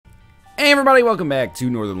Hey everybody, welcome back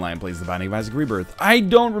to Northern Lion Plays the Binding of Isaac Rebirth. I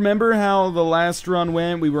don't remember how the last run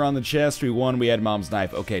went. We were on the chest, we won, we had Mom's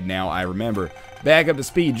knife. Okay, now I remember. Back up to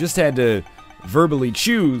speed, just had to verbally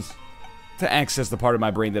choose to access the part of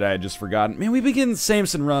my brain that I had just forgotten. Man, we begin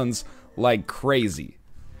Samson runs like crazy.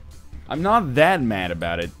 I'm not that mad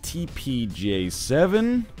about it.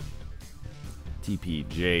 TPJ7.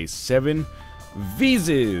 TPJ7.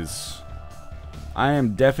 Visas. I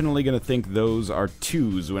am definitely going to think those are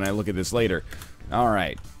 2s when I look at this later.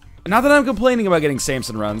 Alright. Not that I'm complaining about getting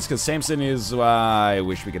Samson runs, because Samson is... I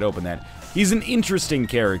wish we could open that. He's an interesting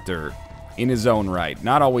character in his own right.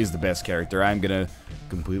 Not always the best character. I'm going to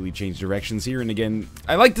completely change directions here. And again,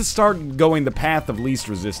 I like to start going the path of least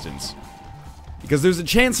resistance. Because there's a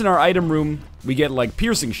chance in our item room we get, like,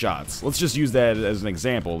 piercing shots. Let's just use that as an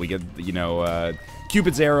example. We get, you know,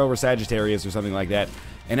 Cupid's arrow or Sagittarius or something like that.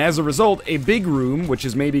 And as a result, a big room, which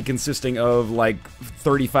is maybe consisting of, like,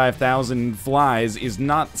 35,000 flies, is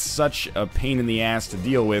not such a pain in the ass to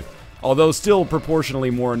deal with, although still proportionally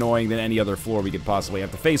more annoying than any other floor we could possibly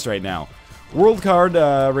have to face right now. World card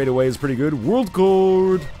right away is pretty good. World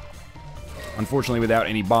card! Unfortunately, without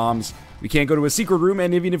any bombs, we can't go to a secret room,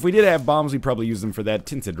 and even if we did have bombs, we'd probably use them for that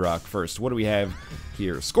tinted rock first. What do we have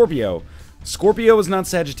here? Scorpio. Scorpio is not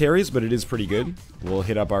Sagittarius, but it is pretty good. We'll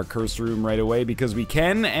hit up our curse room right away because we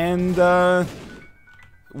can, and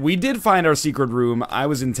we did find our secret room. I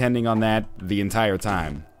was intending on that the entire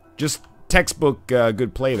time. Just textbook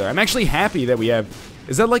good play there. I'm actually happy that we have...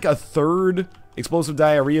 Is that like a third explosive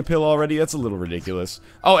diarrhea pill already? That's a little ridiculous.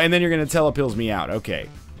 Oh, and then you're going to telepills me out. Okay.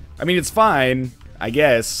 I mean, it's fine, I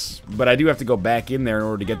guess, but I do have to go back in there in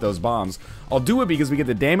order to get those bombs. I'll do it because we get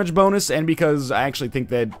the damage bonus and because I actually think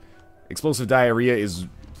that explosive diarrhea is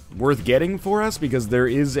worth getting for us because there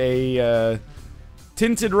is a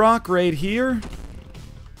tinted rock right here.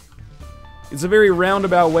 It's a very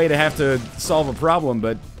roundabout way to have to solve a problem,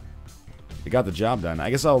 but it got the job done. I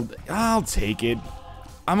guess I'll take it.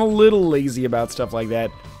 I'm a little lazy about stuff like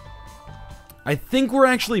that. I think we're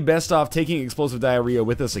actually best off taking explosive diarrhea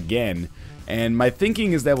with us again. And my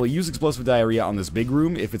thinking is that we'll use explosive diarrhea on this big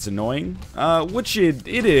room if it's annoying, which it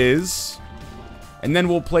is. And then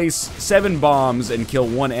we'll place 7 bombs and kill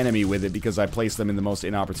 1 enemy with it because I placed them in the most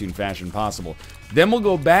inopportune fashion possible. Then we'll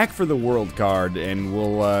go back for the world card and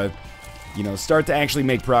we'll, you know, start to actually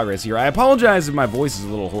make progress here. I apologize if my voice is a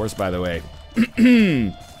little hoarse, by the way.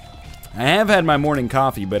 I have had my morning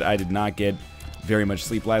coffee, but I did not get very much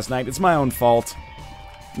sleep last night. It's my own fault.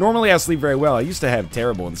 Normally I sleep very well. I used to have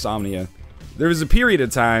terrible insomnia. There was a period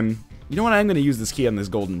of time... You know what? I'm going to use this key on this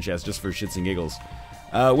golden chest just for shits and giggles.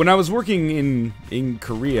 When I was working in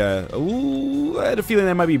Korea, I had a feeling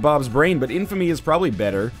that might be Bob's brain, but infamy is probably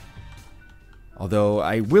better. Although,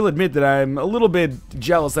 I will admit that I'm a little bit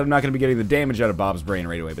jealous that I'm not going to be getting the damage out of Bob's brain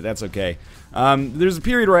right away, but that's okay. There's a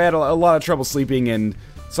period where I had a lot of trouble sleeping, and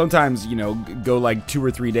sometimes, you know, go like 2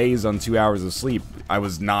 or 3 days on 2 hours of sleep. I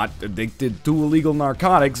was not addicted to illegal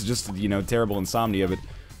narcotics, just, you know, terrible insomnia, but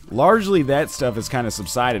largely that stuff has kind of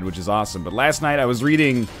subsided, which is awesome. But last night I was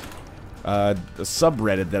reading... a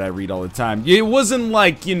subreddit that I read all the time. It wasn't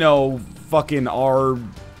like, you know, fucking R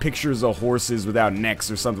pictures of horses without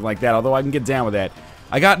necks or something like that, although I can get down with that.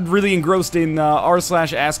 I got really engrossed in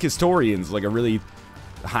r/AskHistorians, like a really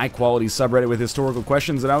high-quality subreddit with historical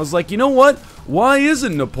questions, and I was like, you know what? Why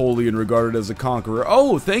isn't Napoleon regarded as a conqueror?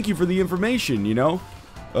 Oh, thank you for the information, you know?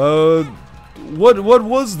 What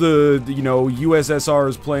was the, you know,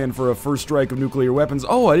 USSR's plan for a first strike of nuclear weapons?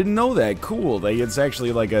 Oh, I didn't know that. Cool. It's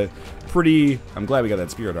actually like a pretty... I'm glad we got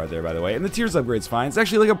that spirit art there, by the way. And the tears upgrade's fine. It's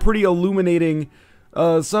actually like a pretty illuminating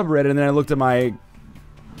subreddit. And then I looked at my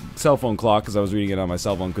cell phone clock, because I was reading it on my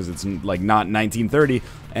cell phone, because it's, like, not 1930.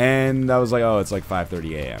 And I was like, oh, it's like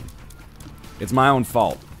 5:30 a.m. It's my own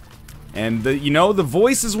fault. And, you know, the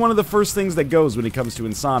voice is one of the first things that goes when it comes to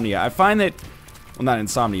insomnia. I find that... Well, not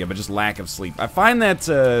insomnia, but just lack of sleep. I find that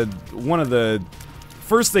one of the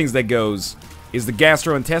first things that goes is the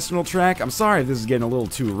gastrointestinal tract. I'm sorry if this is getting a little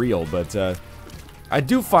too real, but I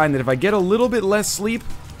do find that if I get a little bit less sleep,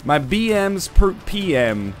 my BMs per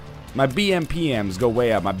PM, my BMPMs go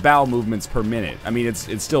way up. My bowel movements per minute. I mean,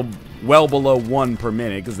 it's still well below 1 per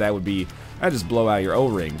minute, because that would be... I'd just blow out your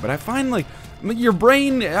O-ring. But I find, like, your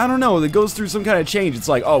brain, I don't know, it goes through some kind of change. It's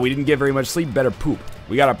like, oh, we didn't get very much sleep, better poop.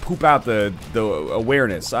 We gotta poop out the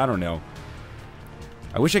awareness. I don't know.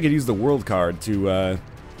 I wish I could use the world card to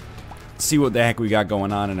see what the heck we got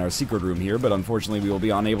going on in our secret room here, but unfortunately we will be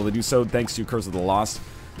unable to do so thanks to Curse of the Lost.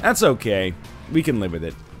 That's okay. We can live with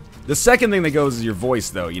it. The second thing that goes is your voice,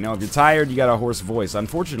 though. You know, if you're tired, you got a hoarse voice.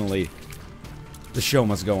 Unfortunately, the show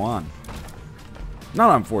must go on.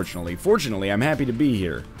 Not unfortunately. Fortunately, I'm happy to be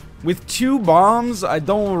here. With 2 bombs, I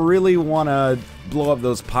don't really want to blow up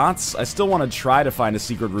those pots. I still want to try to find a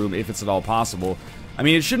secret room if it's at all possible. I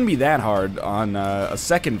mean, it shouldn't be that hard on a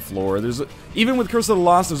second floor. Even with Curse of the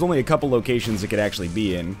Lost, there's only a couple locations it could actually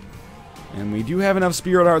be in. And we do have enough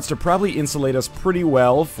Spirit Hearts to probably insulate us pretty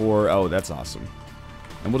well for... Oh, that's awesome.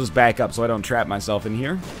 And we'll just back up so I don't trap myself in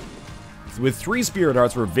here. With 3 Spirit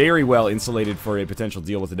Hearts, we're very well insulated for a potential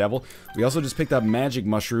deal with the devil. We also just picked up Magic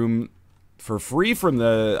Mushroom for free from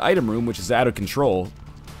the item room, which is out of control.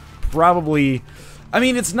 Probably... I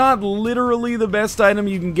mean, it's not literally the best item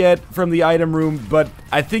you can get from the item room, but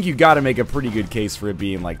I think you gotta make a pretty good case for it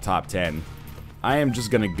being, like, top 10. I am just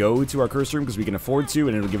gonna go to our curse room because we can afford to,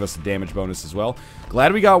 and it'll give us a damage bonus as well.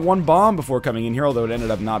 Glad we got 1 bomb before coming in here, although it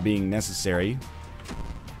ended up not being necessary.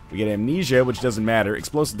 We get Amnesia, which doesn't matter.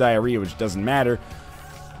 Explosive Diarrhea, which doesn't matter.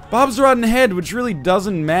 Bob's Rotten Head, which really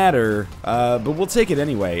doesn't matter, but we'll take it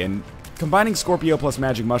anyway. And combining Scorpio plus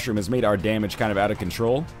Magic Mushroom has made our damage kind of out of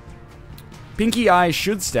control. Pinky Eye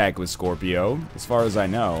should stack with Scorpio, as far as I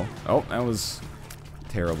know. Oh, that was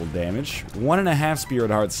terrible damage. 1.5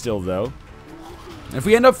 Spirit Hearts still, though. If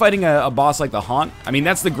we end up fighting a boss like the Haunt, I mean,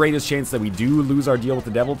 that's the greatest chance that we do lose our deal with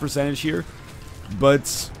the devil percentage here.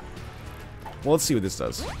 But, well, let's see what this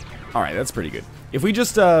does. Alright, that's pretty good. If we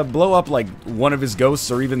just blow up, like, one of his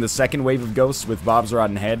ghosts, or even the second wave of ghosts with Bob's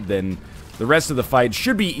Rotten Head, then the rest of the fight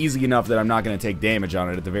should be easy enough that I'm not going to take damage on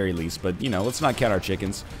it at the very least. But, you know, let's not count our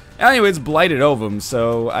chickens. Anyway, it's Blighted Ovum,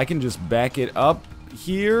 so I can just back it up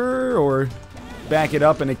here, or back it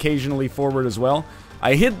up and occasionally forward as well.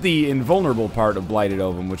 I hit the invulnerable part of Blighted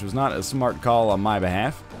Ovum, which was not a smart call on my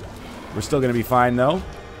behalf. We're still going to be fine, though.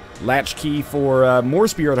 Latch key for more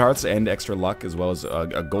Spirit Hearts and extra luck, as well as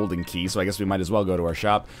a golden key, so I guess we might as well go to our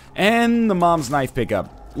shop. And the Mom's Knife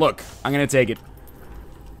pickup. Look, I'm going to take it.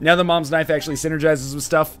 Now the Mom's Knife actually synergizes with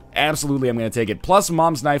stuff, absolutely I'm going to take it. Plus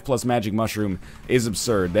Mom's Knife plus Magic Mushroom is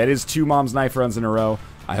absurd. That is 2 Mom's Knife runs in a row.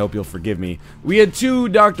 I hope you'll forgive me. We had 2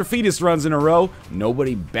 Dr. Fetus runs in a row.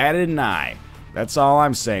 Nobody batted an eye. That's all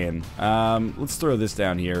I'm saying. Let's throw this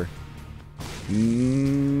down here.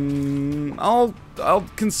 I'll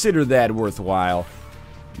consider that worthwhile.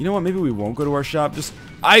 You know what? Maybe we won't go to our shop.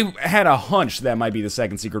 I had a hunch that might be the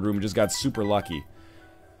second secret room and just got super lucky.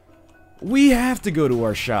 We have to go to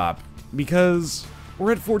our shop because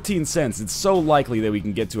we're at 14 cents. It's so likely that we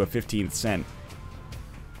can get to a 15th cent.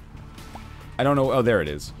 I don't know. Oh, there it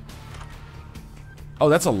is. Oh,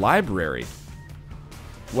 that's a library.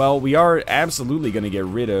 Well, we are absolutely going to get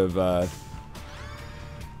rid of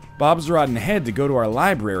Bob's Rotten Head to go to our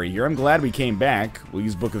library here. I'm glad we came back. We'll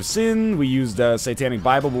use Book of Sin, we used Satanic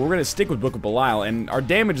Bible, but we're going to stick with Book of Belial, and our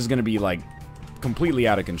damage is going to be, like, completely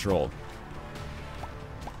out of control.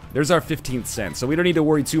 There's our 15th cent, so we don't need to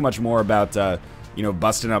worry too much more about, you know,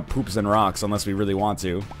 busting up poops and rocks unless we really want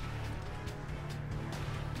to.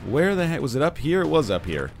 Where the heck was it? Up here? It was up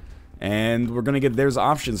here. And we're gonna get, there's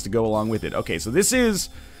options to go along with it. Okay, so this is,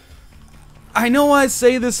 I know I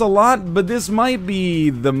say this a lot, but this might be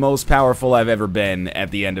the most powerful I've ever been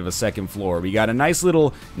at the end of a second floor. We got a nice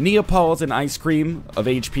little Neapolitan ice cream of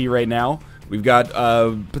HP right now. We've got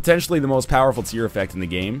potentially the most powerful tier effect in the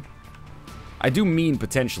game. I do mean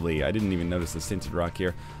potentially. I didn't even notice this tinted rock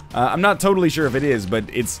here. I'm not totally sure if it is, but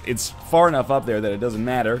it's far enough up there that it doesn't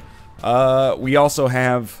matter. We also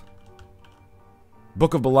have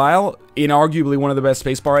Book of Belial, inarguably one of the best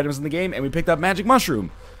spacebar items in the game, and we picked up Magic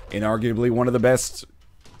Mushroom, inarguably one of the best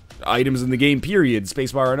items in the game, period,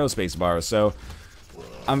 spacebar or no spacebar. So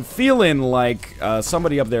I'm feeling like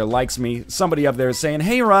somebody up there likes me. Somebody up there is saying,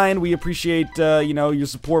 hey Ryan, we appreciate you know, your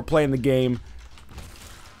support playing the game.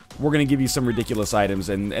 We're going to give you some ridiculous items,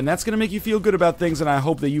 and that's going to make you feel good about things, and I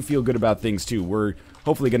hope that you feel good about things too. We're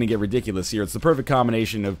hopefully going to get ridiculous here. It's the perfect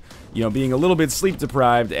combination of, you know, being a little bit sleep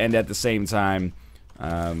deprived and at the same time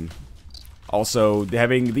also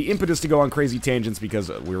having the impetus to go on crazy tangents because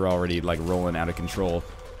we're already, like, rolling out of control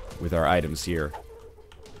with our items here.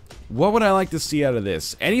 What would I like to see out of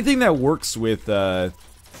this? Anything that works with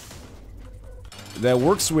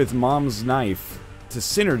Mom's Knife to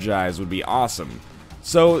synergize would be awesome.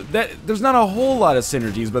 So there's not a whole lot of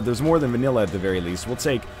synergies, but there's more than vanilla at the very least. We'll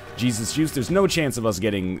take Jesus Juice. There's no chance of us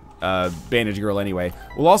getting Bandage Girl anyway.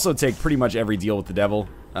 We'll also take pretty much every deal with the devil.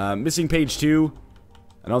 Missing Page 2.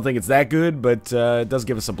 I don't think it's that good, but it does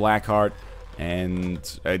give us a Black Heart.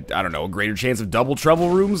 And, I don't know, a greater chance of double trouble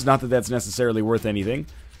rooms. Not that that's necessarily worth anything.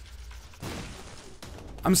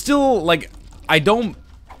 I'm still, like,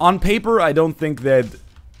 on paper, I don't think that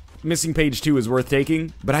Missing Page 2 is worth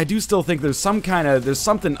taking, but I do still think there's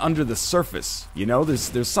something under the surface, you know?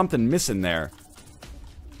 There's something missing there.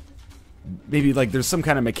 Maybe, like, there's some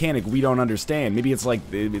kind of mechanic we don't understand. Maybe it's, like,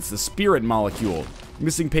 it's the spirit molecule.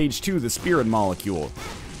 Missing page 2, the spirit molecule.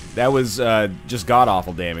 That was, just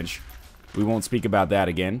god-awful damage. We won't speak about that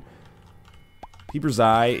again. Peeper's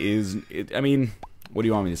Eye is... I mean, what do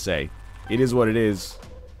you want me to say? It is what it is.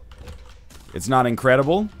 It's not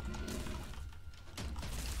incredible.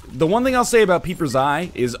 The one thing I'll say about Peeper's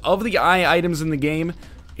Eye is, of the eye items in the game,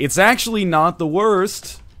 it's actually not the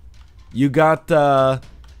worst. You got,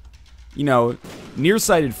 you know,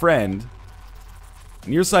 Nearsighted Friend.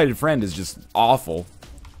 Nearsighted Friend is just awful.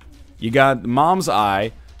 You got Mom's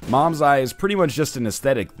Eye. Mom's Eye is pretty much just an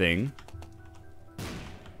aesthetic thing.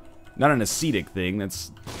 Not an ascetic thing.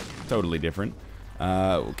 That's totally different.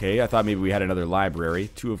 Okay, I thought maybe we had another library.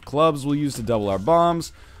 2 of clubs we'll use to double our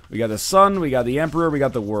bombs. We got the Sun, we got the Emperor, we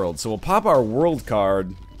got the World. So we'll pop our World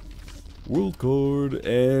card. World card,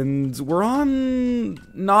 and we're on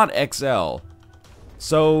not XL.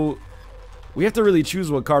 So we have to really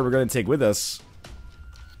choose what card we're going to take with us.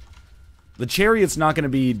 The Chariot's not going to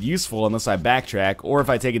be useful unless I backtrack, or if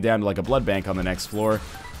I take it down to like a blood bank on the next floor.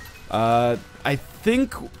 I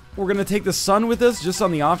think we're going to take the Sun with us, just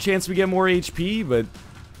on the off chance we get more HP, but...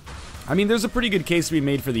 I mean, there's a pretty good case to be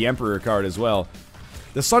made for the Emperor card as well.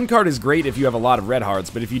 The Sun card is great if you have a lot of red hearts,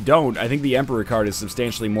 but if you don't, I think the Emperor card is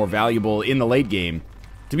substantially more valuable in the late game.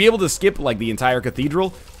 To be able to skip, like, the entire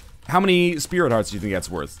Cathedral, how many Spirit Hearts do you think that's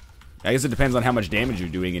worth? I guess it depends on how much damage you're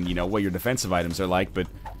doing and, you know, what your defensive items are like, but,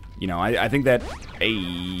 you know, I think that...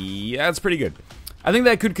 Hey, that's pretty good. I think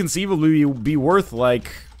that could conceivably be worth,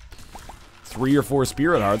 like, 3 or 4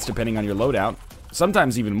 Spirit Hearts, depending on your loadout.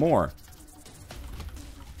 Sometimes even more.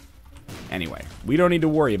 Anyway, we don't need to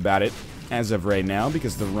worry about it as of right now,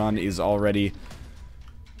 because the run is already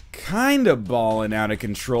kind of balling out of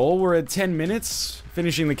control. We're at 10 minutes,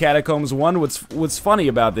 finishing the Catacombs 1. What's funny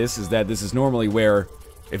about this is that this is normally where,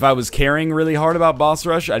 if I was caring really hard about boss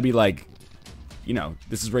rush, I'd be like, you know,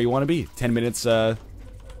 this is where you want to be. 10 minutes at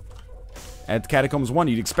Catacombs 1.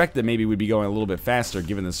 You'd expect that maybe we'd be going a little bit faster,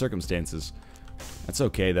 given the circumstances. That's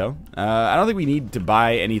okay, though. I don't think we need to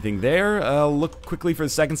buy anything there. Look quickly for the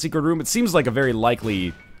second secret room. It seems like a very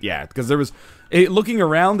likely... Yeah, because there was... looking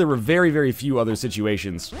around, there were very, very few other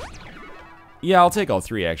situations. Yeah, I'll take all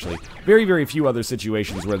 3, actually. Very, very few other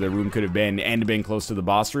situations where the room could have been and been close to the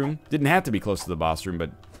boss room. Didn't have to be close to the boss room, but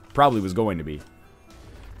probably was going to be.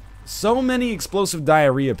 So many explosive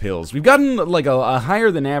diarrhea pills. We've gotten, like, a higher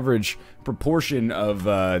than average proportion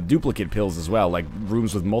of duplicate pills as well. Like,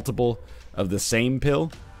 rooms with multiple of the same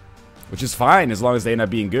pill. Which is fine, as long as they end up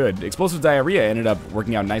being good. Explosive diarrhea ended up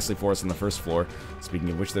working out nicely for us on the first floor. Speaking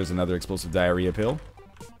of which, there's another explosive diarrhea pill.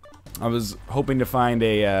 I was hoping to find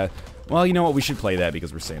a, well, you know what, we should play that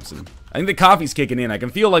because we're Samson. I think the coffee's kicking in. I can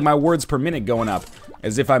feel like my words per minute going up.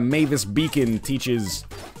 As if Mavis Beacon teaches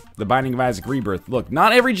the Binding of Isaac Rebirth. Look,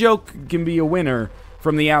 not every joke can be a winner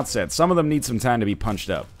from the outset. Some of them need some time to be punched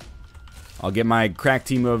up. I'll get my crack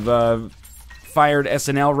team of, fired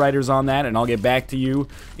SNL writers on that, and I'll get back to you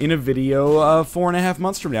in a video 4.5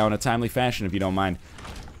 months from now in a timely fashion, if you don't mind.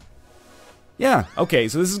 Yeah, okay,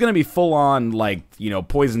 so this is gonna be full-on, like, you know,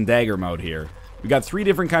 poison dagger mode here. We got 3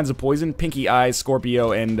 different kinds of poison: Pinky Eye,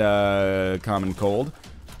 Scorpio, and Common Cold.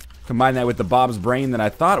 Combine that with the Bob's Brain that I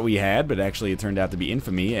thought we had, but actually it turned out to be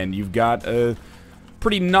Infamy, and you've got a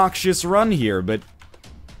pretty noxious run here, but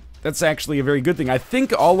that's actually a very good thing. I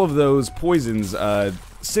think all of those poisons,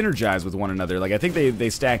 synergize with one another. Like, I think they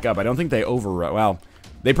stack up. I don't think they override. Well,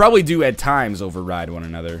 they probably do at times override one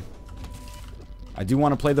another. I do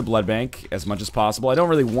want to play the blood bank as much as possible. I don't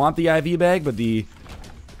really want the IV bag, but the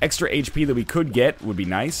extra HP that we could get would be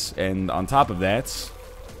nice. And on top of that,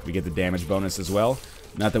 we get the damage bonus as well.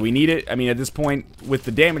 Not that we need it. I mean, at this point, with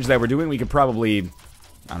the damage that we're doing, we could probably,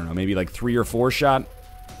 I don't know, maybe like 3 or 4 shot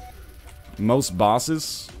most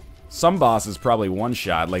bosses. Some bosses probably 1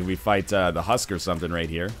 shot, like we fight the Husk or something right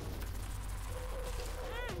here.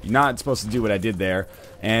 You're not supposed to do what I did there,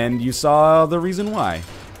 and you saw the reason why.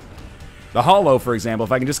 The Hollow, for example,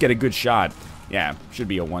 if I can just get a good shot, yeah, should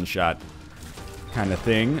be a 1-shot kind of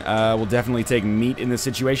thing. We'll definitely take meat in this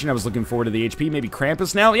situation. I was looking forward to the HP. Maybe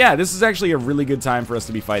Krampus now? Yeah, this is actually a really good time for us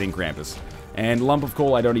to be fighting Krampus. And Lump of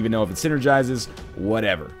Coal, I don't even know if it synergizes.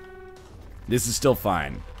 Whatever. This is still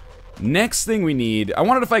fine. Next thing we need... I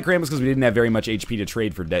wanted to fight Krampus because we didn't have very much HP to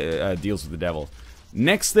trade for deals with the devil.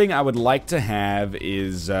 Next thing I would like to have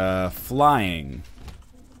is flying.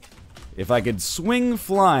 If I could swing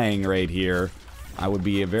flying right here, I would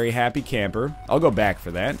be a very happy camper. I'll go back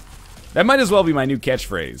for that. That might as well be my new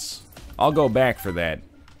catchphrase. I'll go back for that.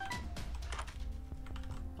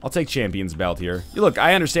 I'll take Champion's Belt here. Look,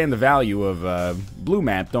 I understand the value of blue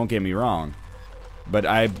map, don't get me wrong. But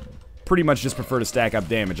I pretty much just prefer to stack up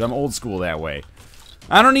damage. I'm old school that way.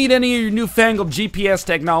 I don't need any of your newfangled GPS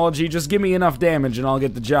technology. Just give me enough damage and I'll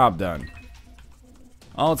get the job done.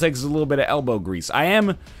 All it takes is a little bit of elbow grease. I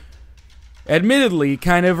am, admittedly,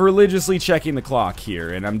 kind of religiously checking the clock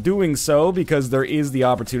here, and I'm doing so because there is the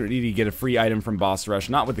opportunity to get a free item from Boss Rush.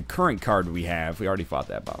 Not with the current card we have. We already fought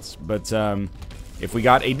that boss. But if we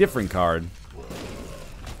got a different card,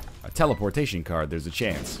 a teleportation card, there's a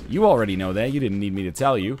chance. You already know that. You didn't need me to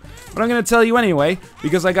tell you. But I'm going to tell you anyway,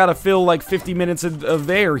 because I got to fill like 50 minutes of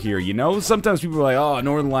air here, you know? Sometimes people are like, oh,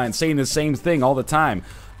 Northern Lion saying the same thing all the time.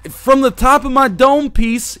 From the top of my dome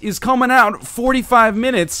piece is coming out 45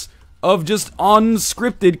 minutes of just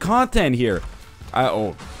unscripted content here.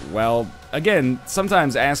 Oh, well, again,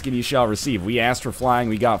 sometimes asking you shall receive. We asked for flying,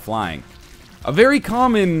 we got flying. A very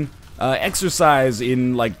common exercise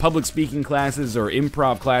in like public speaking classes or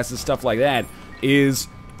improv classes, stuff like that, is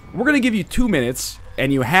we're gonna give you 2 minutes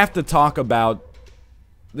and you have to talk about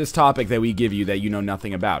this topic that we give you that you know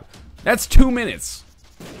nothing about. That's 2 minutes.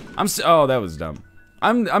 Oh, that was dumb.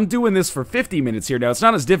 I'm doing this for 50 minutes here now. It's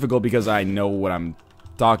not as difficult because I know what I'm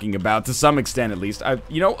talking about to some extent, at least.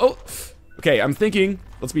 Okay, I'm thinking,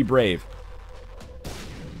 let's be brave.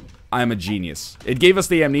 I'm a genius. It gave us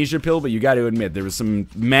the amnesia pill, but you got to admit, there was some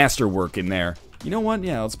masterwork in there. You know what?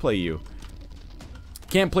 Yeah, let's play you.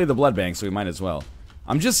 Can't play the blood bank, so we might as well.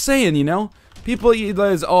 I'm just saying, you know, people,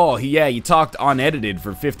 oh, yeah, he talked unedited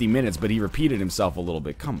for 50 minutes, but he repeated himself a little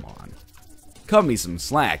bit. Come on. Cut me some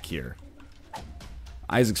slack here.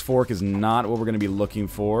 Isaac's Fork is not what we're going to be looking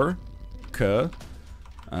for.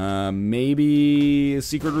 Maybe a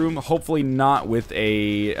secret room. Hopefully not with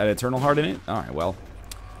an Eternal Heart in it. Alright, well.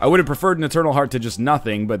 I would have preferred an Eternal Heart to just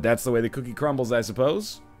nothing, but that's the way the cookie crumbles, I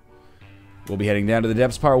suppose. We'll be heading down to the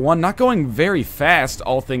Depths Part 1. Not going very fast,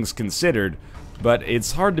 all things considered, but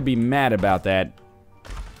it's hard to be mad about that.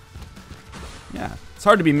 Yeah, it's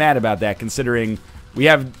hard to be mad about that, considering we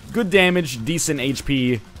have good damage, decent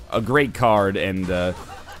HP, a great card, and a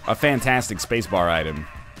fantastic spacebar item.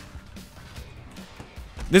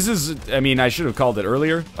 This is, I mean, I should have called it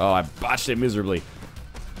earlier. Oh, I botched it miserably.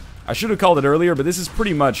 I should have called it earlier, but this is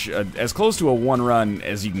pretty much as close to a one-run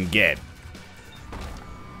as you can get.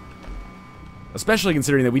 Especially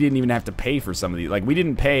considering that we didn't even have to pay for some of these. Like, we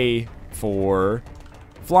didn't pay for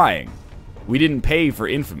flying. We didn't pay for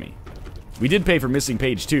infamy. We did pay for missing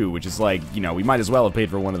page 2, which is like, you know, we might as well have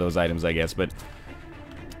paid for one of those items, I guess, but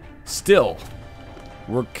still,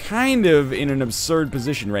 we're kind of in an absurd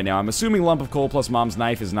position right now. I'm assuming Lump of Coal plus Mom's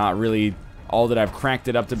Knife is not really all that I've cracked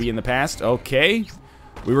it up to be in the past. Okay.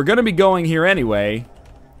 We were going to be going here anyway.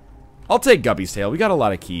 I'll take Guppy's Tail. We got a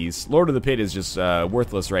lot of keys. Lord of the Pit is just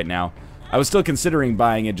worthless right now. I was still considering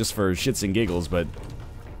buying it just for shits and giggles, but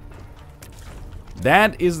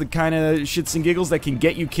that is the kind of shits and giggles that can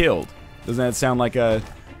get you killed. Doesn't that sound like an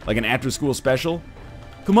after-school special?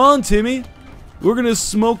 Come on, Timmy. We're gonna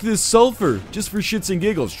smoke this sulfur, just for shits and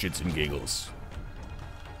giggles. Shits and giggles.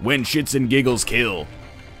 When shits and giggles kill.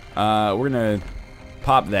 We're gonna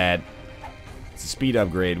pop that. It's a speed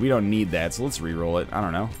upgrade. We don't need that, so let's re-roll it. I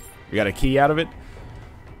don't know. We got a key out of it.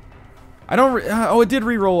 I don't oh, it did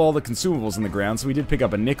re-roll all the consumables in the ground, so we did pick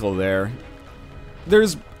up a nickel there.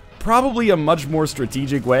 There's probably a much more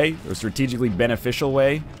strategic way, or strategically beneficial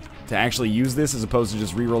way, to actually use this, as opposed to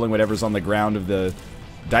just re-rolling whatever's on the ground of the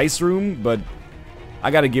dice room, but I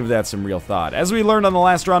gotta give that some real thought. As we learned on the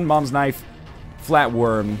last run, Mom's Knife,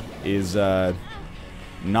 Flatworm is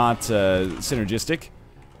not synergistic.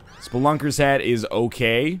 Spelunker's Hat is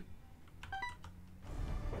okay.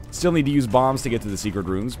 Still need to use bombs to get to the secret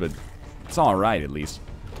rooms, but it's alright at least.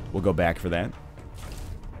 We'll go back for that.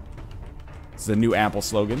 It's the new Apple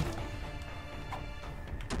slogan.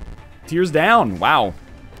 Tears down. Wow.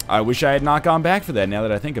 I wish I had not gone back for that now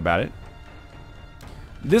that I think about it.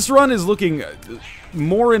 This run is looking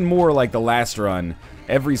more and more like the last run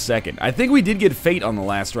every second. I think we did get Fate on the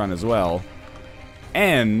last run as well.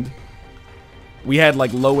 And we had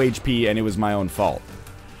like low HP and it was my own fault.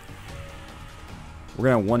 We're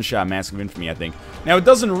gonna one-shot Mask of Infamy, I think. Now, it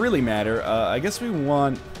doesn't really matter. I guess we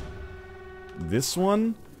want this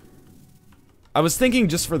one. I was thinking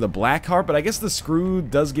just for the Black Heart, but I guess the Screw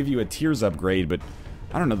does give you a Tears upgrade, but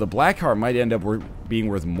I don't know. The Black Heart might end up being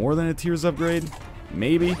worth more than a Tears upgrade.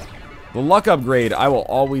 Maybe. The Luck upgrade, I will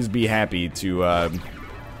always be happy to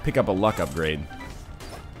pick up a Luck upgrade.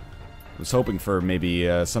 I was hoping for maybe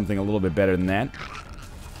something a little bit better than that.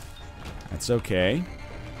 That's okay.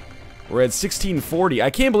 We're at 1640. I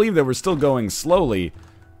can't believe that we're still going slowly.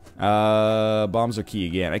 Bombs are key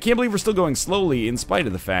again. I can't believe we're still going slowly in spite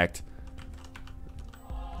of the fact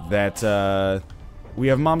that We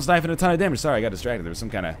have Mom's knife and a ton of damage. Sorry, I got distracted. There was some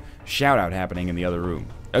kind of shout-out happening in the other room.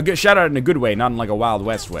 A good shout-out in a good way, not in like a Wild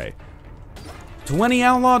West way. 20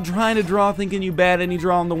 outlaw trying to draw, thinking you bad. Any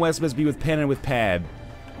draw in the West must be with pen and with pad.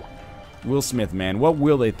 Will Smith, man. What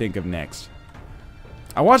will they think of next?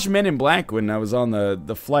 I watched Men in Black when I was on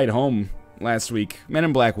the flight home last week. Men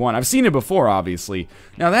in Black 1. I've seen it before, obviously.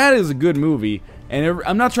 Now, that is a good movie, and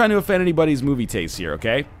I'm not trying to offend anybody's movie taste here,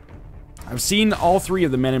 okay? I've seen all 3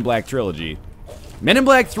 of the Men in Black trilogy. Men in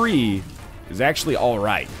Black 3 is actually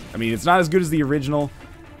alright. I mean, it's not as good as the original,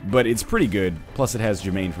 but it's pretty good. Plus, it has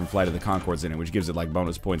Jermaine from Flight of the Conchords in it, which gives it, like,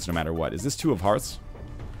 bonus points no matter what. Is this 2 of Hearts?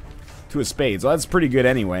 2 of Spades. Well, that's pretty good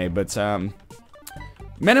anyway, but,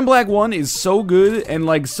 Men in Black 1 is so good, and,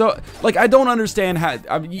 like, I don't understand how...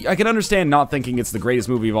 I can understand not thinking it's the greatest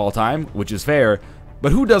movie of all time, which is fair,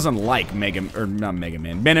 but who doesn't like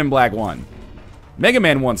Men in Black 1? Mega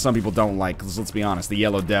Man 1, some people don't like, because let's be honest, the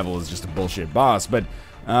Yellow Devil is just a bullshit boss, but,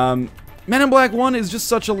 Men in Black 1 is just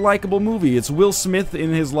such a likable movie. It's Will Smith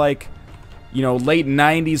in his, like, you know, late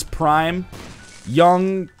 90s prime.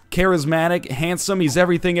 Young, charismatic, handsome, he's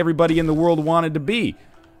everything everybody in the world wanted to be.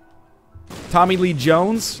 Tommy Lee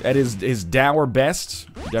Jones at his dour best.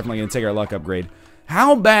 Definitely gonna take our luck upgrade.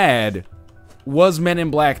 How bad was Men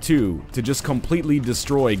in Black 2 to just completely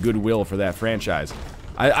destroy goodwill for that franchise?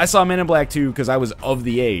 I saw Men in Black 2 because I was of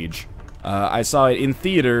the age. I saw it in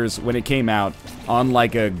theaters when it came out on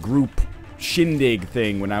like a group shindig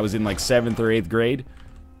thing when I was in like 7th or 8th grade.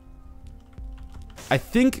 I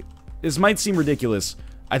think, this might seem ridiculous,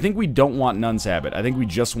 I think we don't want Nun's Habit. I think we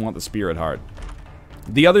just want the Spirit Heart.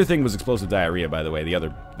 The other thing was explosive diarrhea, by the way,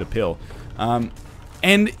 the pill.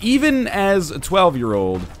 And even as a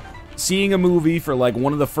 12-year-old, seeing a movie for like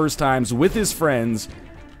one of the first times with his friends,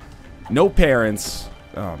 no parents,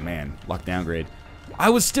 oh man, luck downgrade, I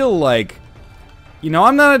was still like, you know,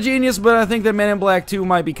 I'm not a genius, but I think that Men in Black 2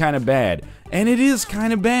 might be kind of bad. And it is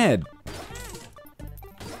kind of bad.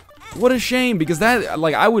 What a shame, because that,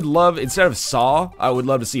 like, I would love, instead of Saw, I would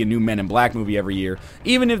love to see a new Men in Black movie every year.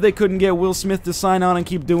 Even if they couldn't get Will Smith to sign on and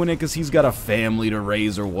keep doing it because he's got a family to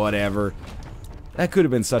raise or whatever. That could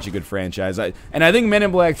have been such a good franchise. And I think Men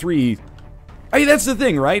in Black 3, I mean, that's the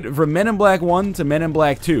thing, right? From Men in Black 1 to Men in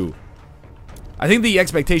Black 2. I think the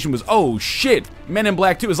expectation was, oh shit, Men in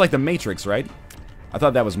Black 2 is like The Matrix, right? I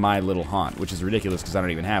thought that was my little haunt, which is ridiculous because I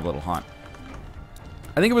don't even have a little haunt.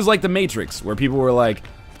 I think it was like The Matrix, where people were like,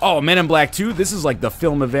 oh, Men in Black 2, this is like the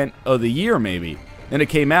film event of the year, maybe. Then it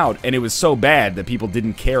came out, and it was so bad that people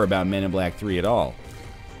didn't care about Men in Black 3 at all.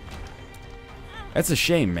 That's a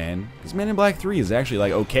shame, man. Because Men in Black 3 is actually,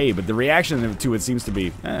 like, okay, but the reaction to it seems to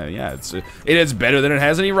be, yeah, it is better than it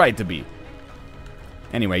has any right to be.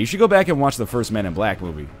 Anyway, you should go back and watch the first Men in Black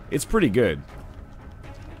movie. It's pretty good.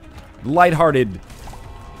 Lighthearted,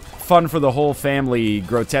 fun for the whole family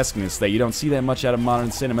grotesqueness that you don't see that much out of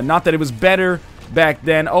modern cinema. Not that it was better back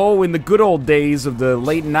then. Oh, in the good old days of the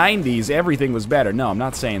late 90s, everything was better. No, I'm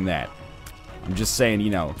not saying that. I'm just saying, you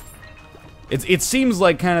know, it seems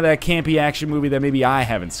like kind of that campy action movie that maybe I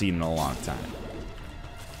haven't seen in a long time.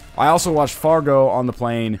 I also watched Fargo on the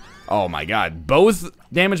plane. Oh my god, both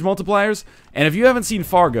damage multipliers. And if you haven't seen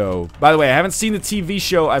Fargo, by the way, I haven't seen the TV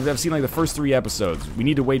show. I've seen like the first 3 episodes. We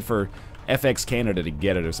need to wait for FX Canada to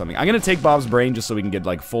get it or something. I'm gonna take Bob's brain just so we can get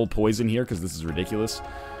like full poison here because this is ridiculous.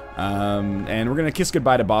 And we're gonna kiss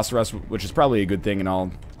goodbye to Boss Rush, which is probably a good thing in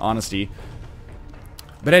all honesty.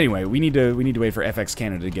 But anyway, we need to wait for FX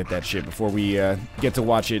Canada to get that shit before we get to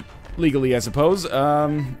watch it legally, I suppose.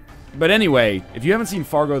 But anyway, if you haven't seen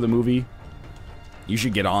Fargo the movie, you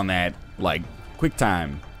should get on that, like, quick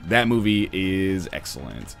time. That movie is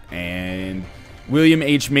excellent. And William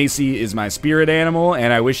H. Macy is my spirit animal,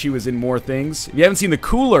 and I wish he was in more things. If you haven't seen The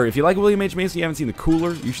Cooler, if you like William H. Macy, you haven't seen The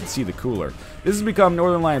Cooler, you should see The Cooler. This has become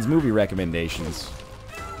Northern Lions movie recommendations.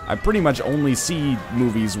 I pretty much only see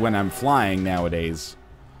movies when I'm flying nowadays.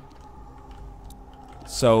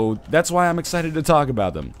 So that's why I'm excited to talk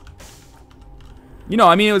about them. You know,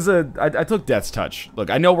 I mean, it was I took Death's Touch. Look,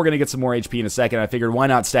 I know we're going to get some more HP in a second. I figured why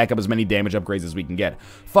not stack up as many damage upgrades as we can get.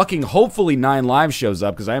 Fucking hopefully 9 lives shows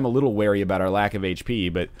up, because I am a little wary about our lack of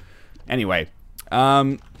HP, but anyway.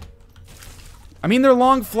 I mean, they're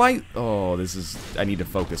long flight... Oh, this is... I need to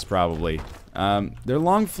focus, probably. They're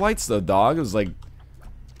long flights, though, dog. It was like...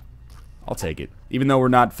 I'll take it. Even though we're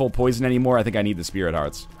not full poison anymore, I think I need the Spirit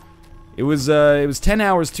Hearts. It was 10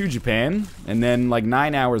 hours to Japan, and then, like,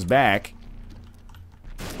 9 hours back.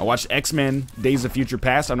 I watched X-Men Days of Future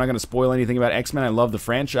Past. I'm not going to spoil anything about X-Men. I love the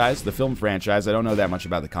franchise, the film franchise. I don't know that much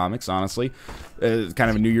about the comics, honestly. It's kind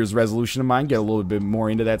of a New Year's resolution of mine, get a little bit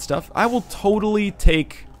more into that stuff. I will totally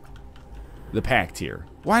take the pack tier.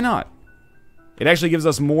 Why not? It actually gives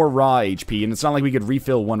us more raw HP, and it's not like we could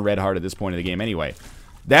refill 1 red heart at this point of the game anyway.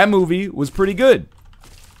 That movie was pretty good.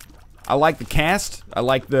 I like the cast. I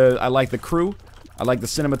like the crew. I like the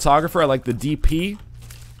cinematographer. I like the DP.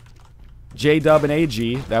 J-Dub and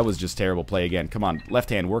AG. That was just terrible play again. Come on, left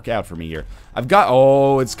hand, work out for me here. I've got...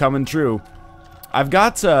 Oh, it's coming true. I've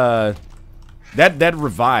got... That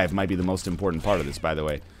revive might be the most important part of this, by the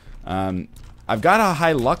way. I've got a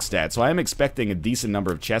high luck stat, so I am expecting a decent number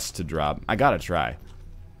of chests to drop. I gotta try.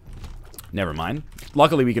 Never mind.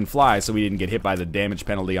 Luckily, we can fly, so we didn't get hit by the damage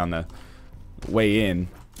penalty on the way in.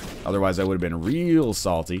 Otherwise, I would have been real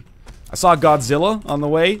salty. I saw Godzilla on the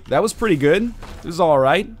way. That was pretty good. It was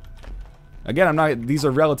alright. Again, I'm not... These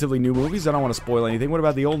are relatively new movies. I don't want to spoil anything. What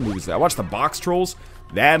about the old movies? I watched The Box Trolls.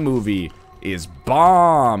 That movie is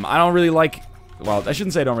bomb. I don't really like... Well, I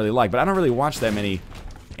shouldn't say I don't really like, but I don't really watch that many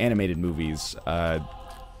animated movies.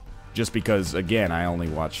 Just because, again, I only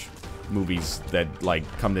watch movies that, like,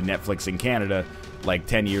 come to Netflix in Canada, like,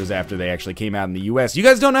 10 years after they actually came out in the US. You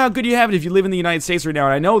guys don't know how good you have it if you live in the United States right now,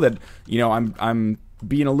 and I know that, you know, I'm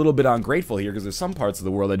being a little bit ungrateful here, because there's some parts of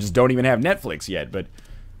the world that just don't even have Netflix yet, but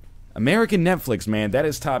American Netflix, man, that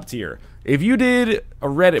is top tier. If you did a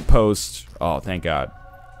Reddit post... Oh, thank God.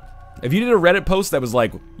 If you did a Reddit post that was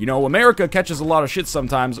like, you know, America catches a lot of shit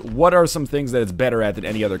sometimes, what are some things that it's better at than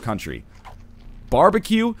any other country?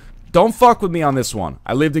 Barbecue? Don't fuck with me on this one.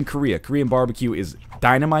 I lived in Korea. Korean barbecue is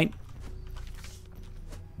dynamite.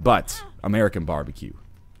 But American barbecue,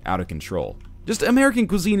 out of control. Just American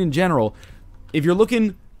cuisine in general, if you're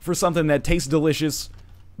looking for something that tastes delicious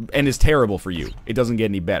and is terrible for you, it doesn't get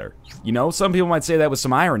any better. You know, some people might say that with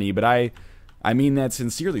some irony, but I mean that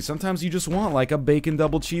sincerely. Sometimes you just want like a bacon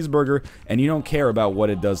double cheeseburger and you don't care about what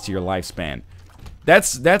it does to your lifespan.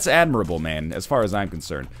 That's admirable, man, as far as I'm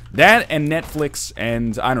concerned. That and Netflix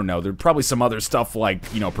and, I don't know, there's probably some other stuff like,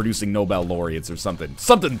 you know, producing Nobel laureates or something.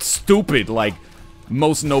 Something stupid like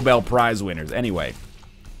most Nobel Prize winners. Anyway,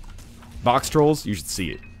 Box Trolls, you should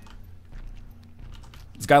see it.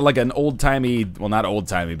 It's got like an old-timey, well, not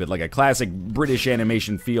old-timey, but like a classic British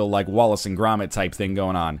animation feel, like Wallace and Gromit type thing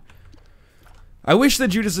going on. I wish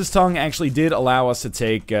that Judas's Tongue actually did allow us to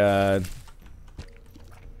take Dark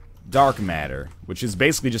Matter, which is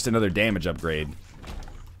basically just another damage upgrade.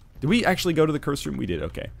 Did we actually go to the curse room? We did,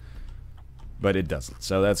 okay. But it doesn't,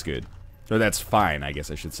 so that's good. Or that's fine, I guess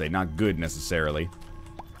I should say. Not good, necessarily.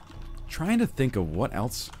 Trying to think of what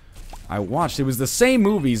else I watched. It was the same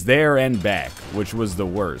movies there and back, which was the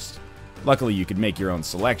worst. Luckily, you could make your own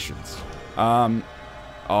selections.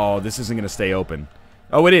 Oh, this isn't going to stay open.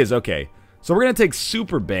 Oh, it is, okay. So we're going to take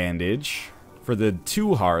Super Bandage for the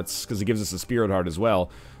 2 hearts, because it gives us a Spirit Heart as well.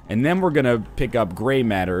 And then we're going to pick up Gray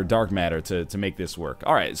Matter, or Dark Matter, to make this work.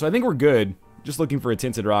 Alright, so I think we're good. Just looking for a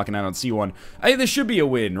Tinted Rock, and I don't see one. This should be a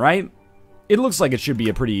win, right? It looks like it should be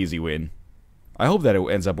a pretty easy win. I hope that it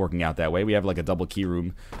ends up working out that way. We have like a double key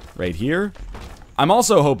room right here. I'm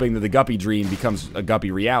also hoping that the Guppy Dream becomes a Guppy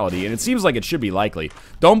reality, and it seems like it should be likely.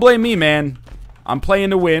 Don't blame me, man. I'm playing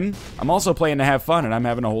to win. I'm also playing to have fun, and I'm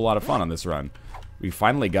having a whole lot of fun on this run. We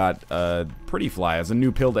finally got Pretty Fly as a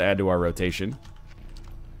new pill to add to our rotation.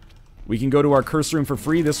 We can go to our curse room for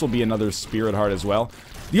free. This will be another Spirit Heart as well.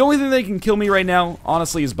 The only thing that can kill me right now,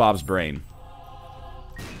 honestly, is Bob's Brain.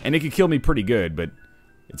 And it could kill me pretty good, but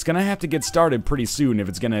it's gonna have to get started pretty soon if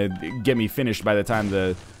it's gonna get me finished by the time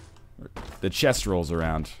the chest rolls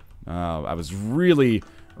around. I was really,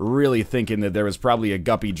 really thinking that there was probably a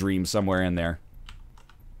Guppy Dream somewhere in there.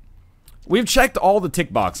 We've checked all the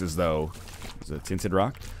tick boxes, though. Is it Tinted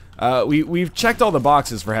Rock? We've checked all the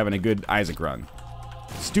boxes for having a good Isaac run.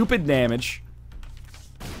 Stupid damage.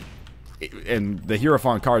 And the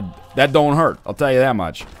Hierophant card, that don't hurt. I'll tell you that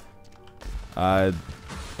much.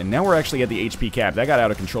 And now we're actually at the HP cap. That got out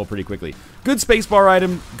of control pretty quickly. Good spacebar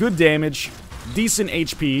item, good damage, decent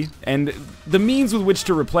HP, and the means with which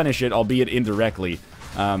to replenish it, albeit indirectly,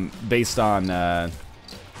 based on our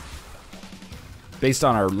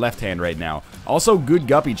left hand right now. Also good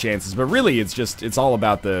Guppy chances, but really it's all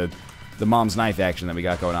about the mom's knife action that we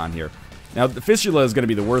got going on here. Now the Fistula is going to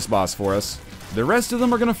be the worst boss for us. The rest of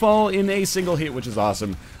them are going to fall in a single hit, which is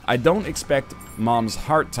awesome. I don't expect Mom's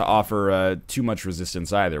Heart to offer too much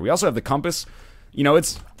resistance either. We also have the Compass. You know,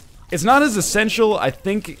 it's not as essential, I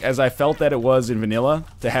think, as I felt that it was in vanilla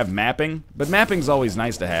to have mapping, but mapping's always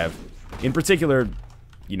nice to have. In particular,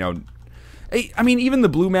 you know, I mean, even the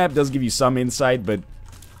blue map does give you some insight, but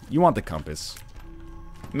you want the Compass.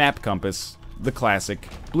 Map Compass, the classic.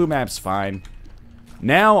 Blue map's fine.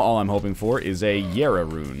 Now all I'm hoping for is a Yera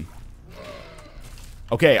rune.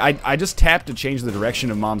 Okay, I just tapped to change the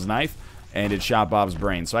direction of Mom's knife, and it shot Bob's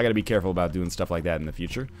brain, so I gotta be careful about doing stuff like that in the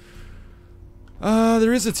future.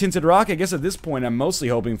 There is a tinted rock. I guess at this point I'm mostly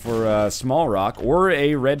hoping for a small rock or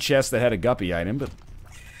a red chest that had a guppy item, but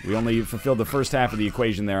we only fulfilled the first half of the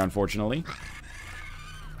equation there, unfortunately.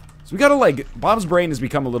 So we gotta, like, Bob's brain has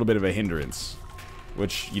become a little bit of a hindrance,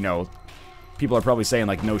 which, you know, people are probably saying,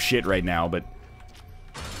 like, no shit right now, but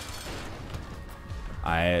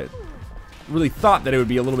I really thought that it would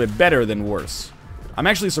be a little bit better than worse. I'm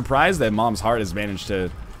actually surprised that Mom's Heart has managed to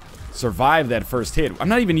survive that first hit. I'm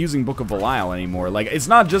not even using Book of Belial anymore. Like, it's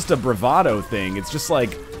not just a bravado thing. It's just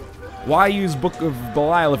like, why use Book of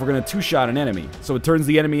Belial if we're gonna two-shot an enemy? So it turns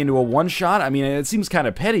the enemy into a one-shot? I mean, it seems kind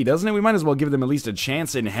of petty, doesn't it? We might as well give them at least a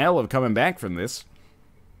chance in hell of coming back from this.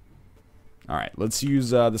 Alright, let's use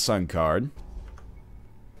the Sun card.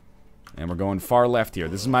 And we're going far left here.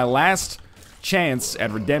 This is my last chance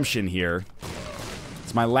at redemption here.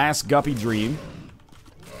 It's my last guppy dream.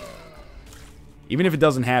 Even if it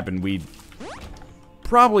doesn't happen, we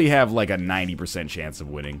probably have like a 90% chance of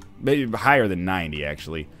winning. Maybe higher than 90,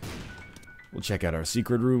 actually. We'll check out our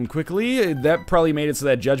secret room quickly. That probably made it so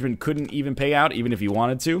that Judgment couldn't even pay out, even if he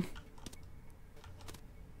wanted to.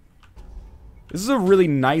 This is a really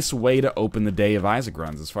nice way to open the day of Isaac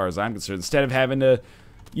runs, as far as I'm concerned. Instead of having to,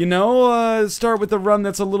 you know, start with a run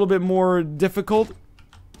that's a little bit more difficult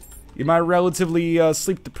in my relatively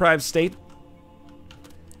sleep-deprived state.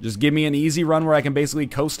 Just give me an easy run where I can basically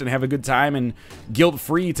coast and have a good time and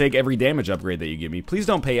guilt-free take every damage upgrade that you give me. Please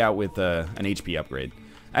don't pay out with an HP upgrade.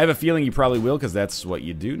 I have a feeling you probably will, because that's what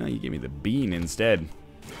you do. No, you give me the bean instead.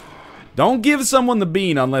 Don't give someone the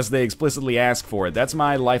bean unless they explicitly ask for it. That's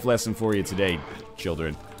my life lesson for you today,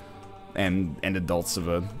 children. And adults of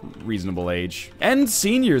a reasonable age. And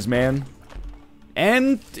seniors, man.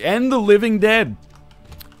 And the living dead.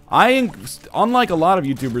 Unlike a lot of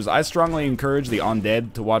YouTubers, I strongly encourage the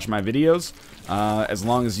undead to watch my videos, as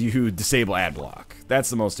long as you disable ad block. That's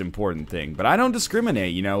the most important thing. But I don't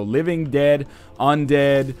discriminate, you know, living dead,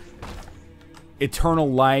 undead, eternal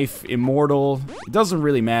life, immortal. It doesn't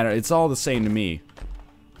really matter. It's all the same to me.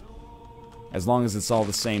 As long as it's all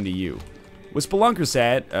the same to you. With Spelunker's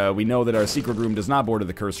Hat, we know that our secret room does not border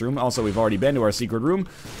the curse room. Also, we've already been to our secret room.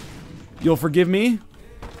 You'll forgive me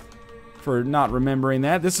for not remembering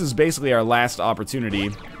that. This is basically our last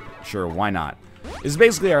opportunity. Sure, why not? This is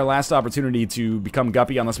basically our last opportunity to become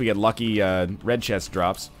Guppy unless we get lucky red chest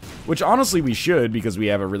drops. Which honestly we should, because we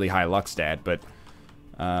have a really high luck stat, but...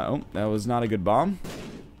 oh, that was not a good bomb.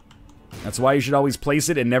 That's why you should always place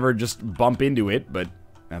it and never just bump into it, but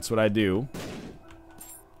that's what I do.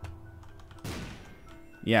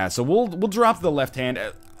 Yeah, so we'll drop the left hand.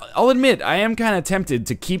 I'll admit, I am kind of tempted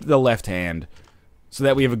to keep the left hand so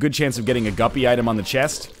that we have a good chance of getting a Guppy item on the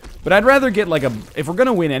chest. But I'd rather get like a... If we're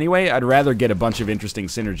gonna win anyway, I'd rather get a bunch of interesting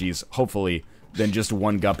synergies, hopefully, than just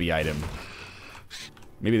one Guppy item.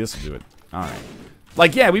 Maybe this will do it. Alright.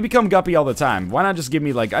 Like, yeah, we become Guppy all the time. Why not just give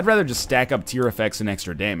me, like... I'd rather just stack up tier effects and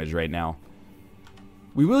extra damage right now.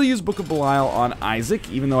 We will use Book of Belial on Isaac,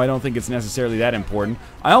 even though I don't think it's necessarily that important.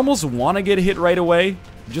 I almost want to get hit right away,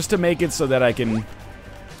 just to make it so that I can,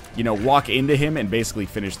 you know, walk into him and basically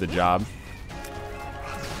finish the job.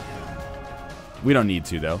 We don't need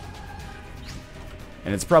to, though.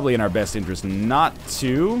 And it's probably in our best interest not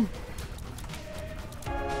to.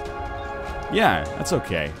 Yeah, that's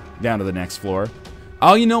okay. Down to the next floor.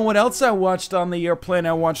 Oh, you know what else I watched on the airplane?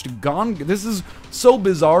 I watched Gone. This is so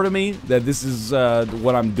bizarre to me that this is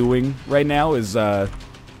what I'm doing right now, is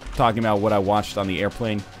talking about what I watched on the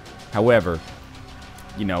airplane. However,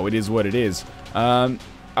 you know, it is what it is. I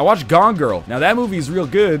watched Gone Girl. Now, that movie is real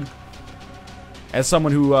good. As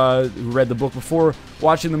someone who read the book before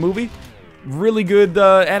watching the movie, really good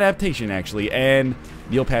adaptation, actually. And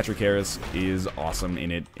Neil Patrick Harris is awesome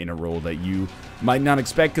in it, in a role that you might not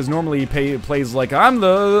expect, because normally he plays like, I'm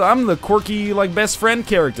the quirky, like, best friend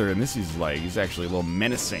character, and this is like, he's actually a little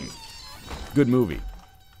menacing. Good movie.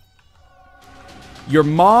 Your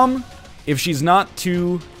mom, if she's not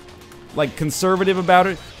too, like, conservative about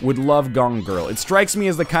it, would love Gone Girl. It strikes me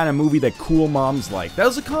as the kind of movie that cool moms like. That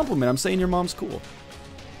was a compliment. I'm saying your mom's cool.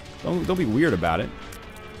 Don't be weird about it.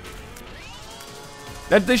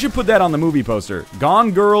 They should put that on the movie poster.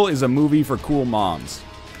 Gone Girl is a movie for cool moms.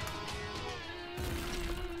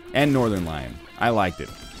 And Northern Lion. I liked it.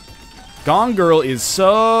 Gone Girl is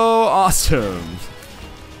so awesome.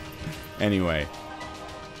 Anyway.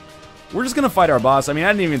 We're just gonna fight our boss. I mean,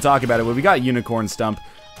 I didn't even talk about it, but we got Unicorn Stump.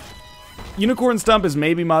 Unicorn Stump is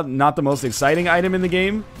maybe not the most exciting item in the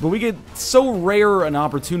game, but we get so rare an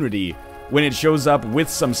opportunity when it shows up with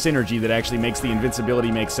some synergy that actually makes the invincibility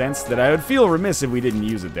make sense, that I would feel remiss if we didn't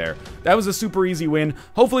use it there. That was a super easy win.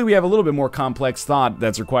 Hopefully we have a little bit more complex thought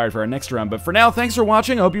that's required for our next round. But for now, thanks for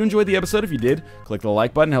watching. I hope you enjoyed the episode. If you did, click the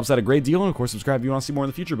like button. Helps out a great deal. And of course, subscribe if you want to see more in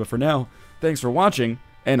the future. But for now, thanks for watching,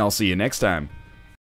 and I'll see you next time.